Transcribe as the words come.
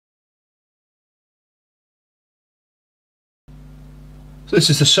This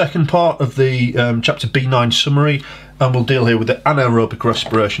is the second part of the chapter B9 summary, and we'll deal here with the anaerobic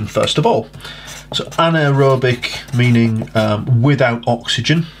respiration first of all. So anaerobic meaning without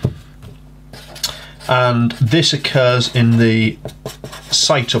oxygen, and this occurs in the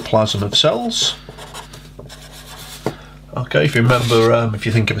cytoplasm of cells. Okay, if you remember, if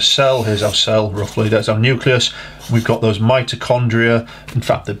you think of a cell, here's our cell roughly, there's our nucleus, we've got those mitochondria. In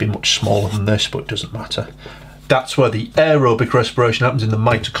fact, they'd be much smaller than this, but it doesn't matter. That's where the aerobic respiration happens, in the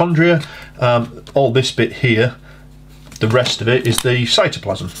mitochondria. All this bit here, the rest of it is the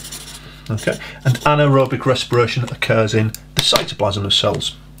cytoplasm. Okay, and anaerobic respiration occurs in the cytoplasm of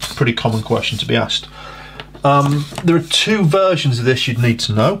cells. Pretty common question to be asked. There are two versions of this you'd need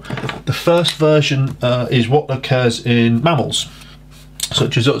to know. The first version is what occurs in mammals,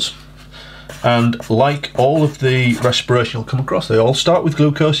 such as us. And like all of the respiration you'll come across, they all start with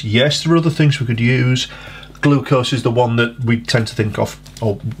glucose. Yes, there are other things we could use. Glucose is the one that we tend to think of,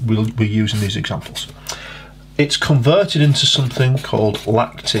 or we'll use in these examples. It's converted into something called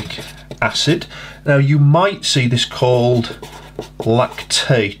lactic acid. Now you might see this called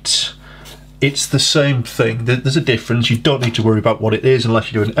lactate. It's the same thing. There's a difference. You don't need to worry about what it is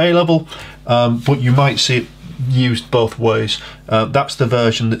unless you're doing A level, but you might see it used both ways. That's the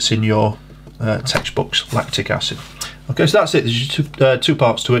version that's in your textbooks, lactic acid. Okay, so that's it. There's two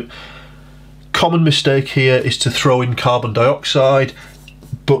parts to it. Common mistake here is to throw in carbon dioxide,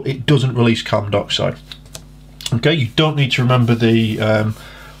 but it doesn't release carbon dioxide. Okay, you don't need to remember the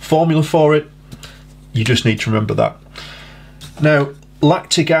formula for it, you just need to remember that. Now,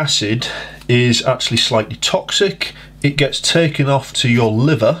 lactic acid is actually slightly toxic. It gets taken off to your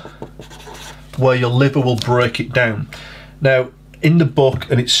liver, where your liver will break it down. Now, in the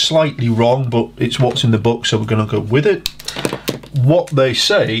book, and it's slightly wrong, but it's what's in the book, so we're going to go with it. What they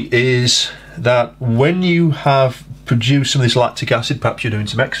say is that when you have produced some of this lactic acid, perhaps you're doing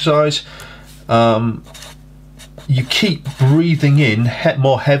some exercise, you keep breathing in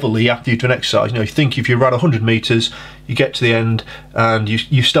more heavily after you've done exercise. You know, you think if you ran 100 meters, you get to the end and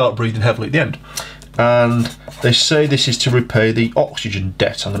you start breathing heavily at the end. And they say this is to repay the oxygen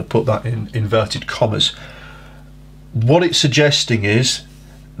debt. I'm going to put that in inverted commas. What it's suggesting is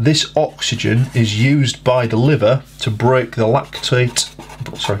this oxygen is used by the liver to break the lactic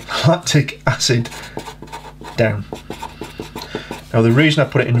acid down. Now the reason I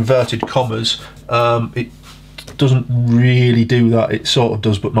put it in inverted commas, it doesn't really do that. It sort of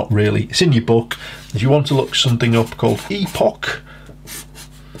does, but not really. It's in your book. If you want to look something up called EPOC,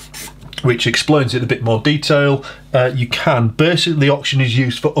 which explains it in a bit more detail, you can. Basically, oxygen is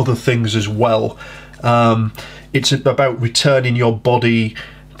used for other things as well. It's about returning your body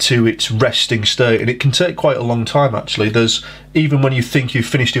to its resting state, and it can take quite a long time actually. There's, even when you think you've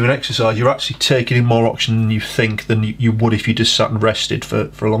finished doing exercise, you're actually taking in more oxygen than you think than you would if you just sat and rested for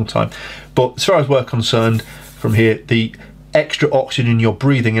a long time. But as far as we're concerned from here, the extra oxygen you're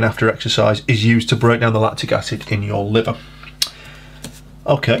breathing in after exercise is used to break down the lactic acid in your liver.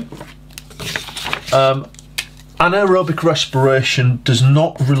 Okay. Anaerobic respiration does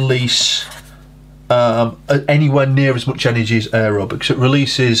not release anywhere near as much energy as aerobic, so it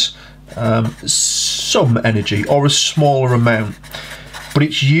releases some energy, or a smaller amount, but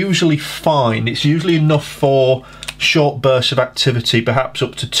it's usually fine. It's usually enough for short bursts of activity, perhaps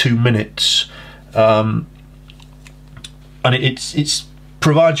up to 2 minutes, and it's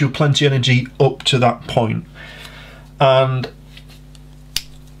provides you plenty of energy up to that point. And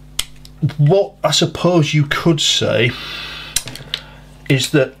what I suppose you could say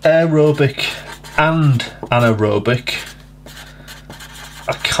is that aerobic and anaerobic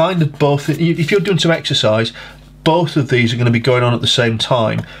are kind of both. If you're doing some exercise, both of these are going to be going on at the same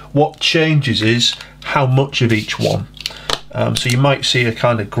time. What changes is how much of each one. So you might see a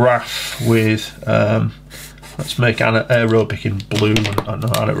kind of graph with, let's make aerobic in blue, and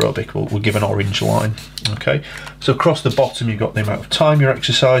anaerobic we'll give an orange line. Okay, so across the bottom you've got the amount of time you're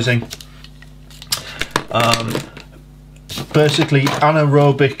exercising. Basically,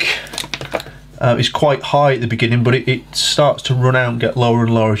 anaerobic is quite high at the beginning, but it starts to run out and get lower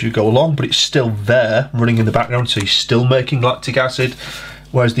and lower as you go along, but it's still there running in the background, so you're still making lactic acid,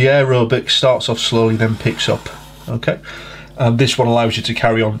 whereas the aerobic starts off slowly then picks up. Okay, this one allows you to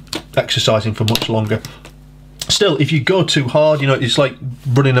carry on exercising for much longer. Still, if you go too hard, you know, it's like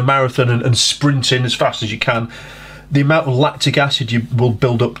running a marathon and sprinting as fast as you can. The amount of lactic acid you will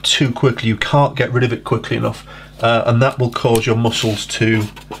build up too quickly. You can't get rid of it quickly enough, and that will cause your muscles to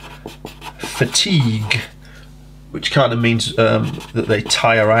fatigue, which kind of means that they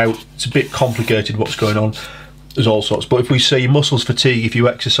tire out. It's a bit complicated what's going on. There's all sorts, but if we say your muscles fatigue if you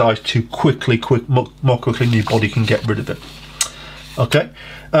exercise too quickly, more quickly than your body can get rid of it. Okay,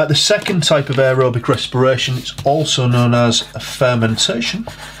 the second type of aerobic respiration is also known as fermentation,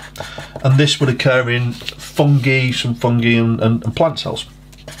 and this would occur in fungi, some fungi and plant cells.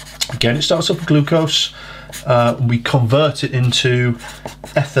 Again, it starts off with glucose. We convert it into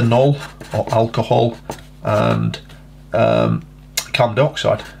ethanol or alcohol and carbon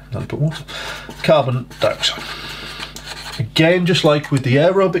dioxide. Then put water. Carbon dioxide. Again, just like with the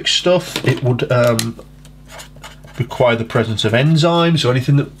aerobic stuff, it would require the presence of enzymes, or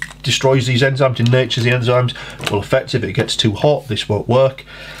anything that destroys these enzymes, denatures the enzymes, will affect it. If it gets too hot, this won't work.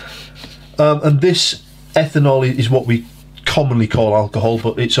 And this ethanol is what we commonly call alcohol,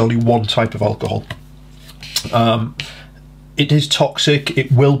 but it's only one type of alcohol. It is toxic.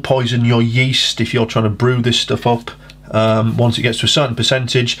 It will poison your yeast if you're trying to brew this stuff up. Once it gets to a certain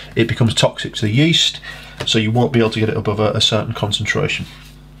percentage, it becomes toxic to the yeast, so you won't be able to get it above a certain concentration.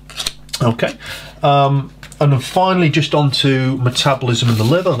 Okay, and then finally, just on to metabolism in the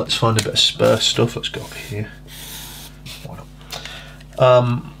liver. Let's find a bit of spare stuff. Let's go over here.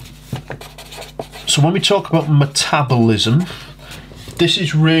 So when we talk about metabolism, this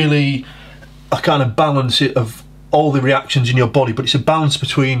is really a kind of balance of all the reactions in your body, but it's a balance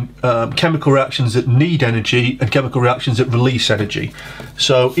between chemical reactions that need energy and chemical reactions that release energy.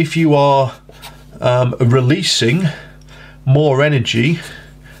 So if you are releasing more energy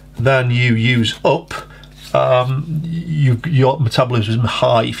than you use up, your metabolism is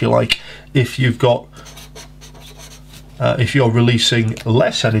high, if you like. If you've got if you're releasing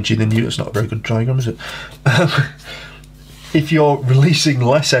less energy than you, it's not a very good diagram, is it? If you're releasing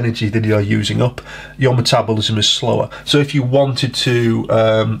less energy than you're using up, your metabolism is slower. So if you wanted to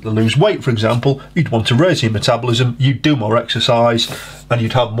lose weight, for example, you'd want to raise your metabolism, you'd do more exercise, and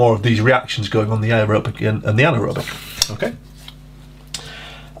you'd have more of these reactions going on, the aerobic and the anaerobic. Okay.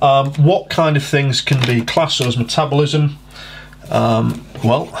 What kind of things can be classed as metabolism?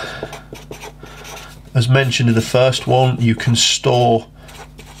 Well, as mentioned in the first one, you can store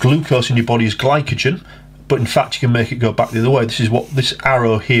glucose in your body as glycogen, but in fact you can make it go back the other way. This is what this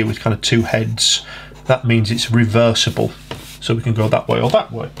arrow here with kind of two heads, that means it's reversible, so we can go that way or that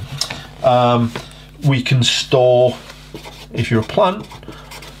way. We can store, if you're a plant,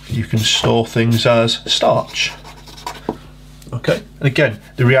 you can store things as starch. Okay, and again,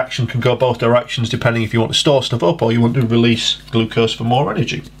 the reaction can go both directions depending if you want to store stuff up or you want to release glucose for more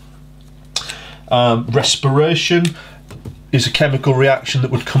energy. Respiration is a chemical reaction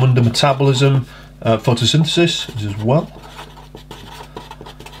that would come under metabolism. Photosynthesis as well.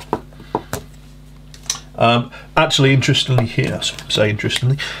 Actually, interestingly here,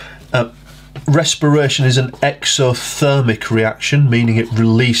 respiration is an exothermic reaction, meaning it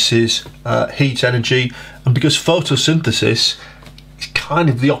releases heat energy, and because photosynthesis is kind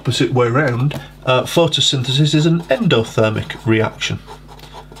of the opposite way around, photosynthesis is an endothermic reaction.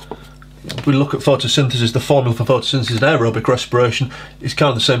 If we look at photosynthesis, the formula for photosynthesis and aerobic respiration is kind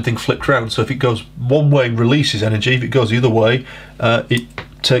of the same thing flipped round. So if it goes one way, it releases energy. If it goes the other way, it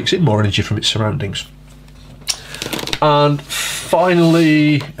takes in more energy from its surroundings. And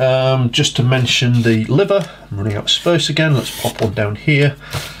finally, just to mention the liver, I'm running out of space again, let's pop one down here.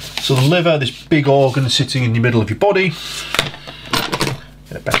 So the liver, this big organ sitting in the middle of your body.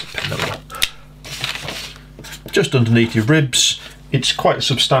 Get a better pen, there we go. Just underneath your ribs. It's quite a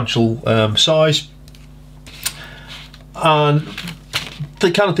substantial size, and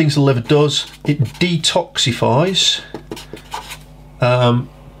the kind of things the liver does, it detoxifies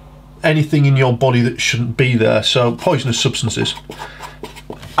anything in your body that shouldn't be there, so poisonous substances.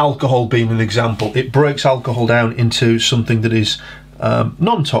 Alcohol being an example, it breaks alcohol down into something that is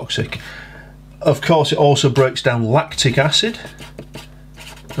non-toxic. Of course, it also breaks down lactic acid,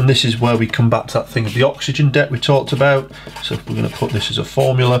 and this is where we come back to that thing of the oxygen debt we talked about. So if we're going to put this as a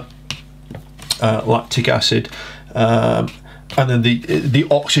formula, lactic acid, and then the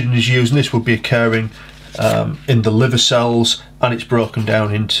oxygen is used, and this would be occurring in the liver cells, and it's broken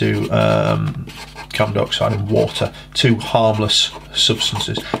down into carbon dioxide and water, two harmless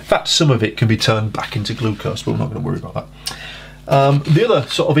substances. In fact, some of it can be turned back into glucose, but we're not going to worry about that. The other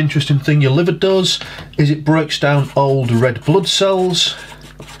sort of interesting thing your liver does is it breaks down old red blood cells.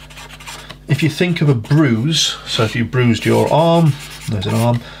 If you think of a bruise, so if you bruised your arm, there's an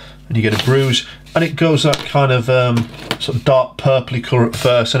arm, and you get a bruise, and it goes that kind of sort of dark purpley colour at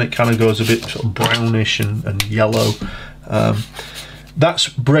first, and it kind of goes a bit sort of brownish and yellow.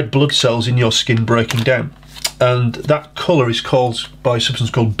 That's red blood cells in your skin breaking down, and that colour is caused by a substance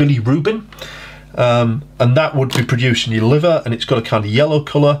called bilirubin, and that would be produced in your liver, and it's got a kind of yellow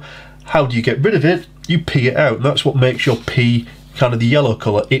colour. How do you get rid of it? You pee it out, and that's what makes your pee kind of the yellow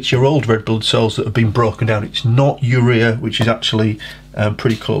colour, it's your old red blood cells that have been broken down. It's not urea, which is actually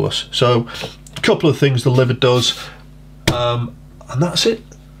pretty colourless. So a couple of things the liver does, and that's it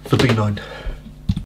for B9.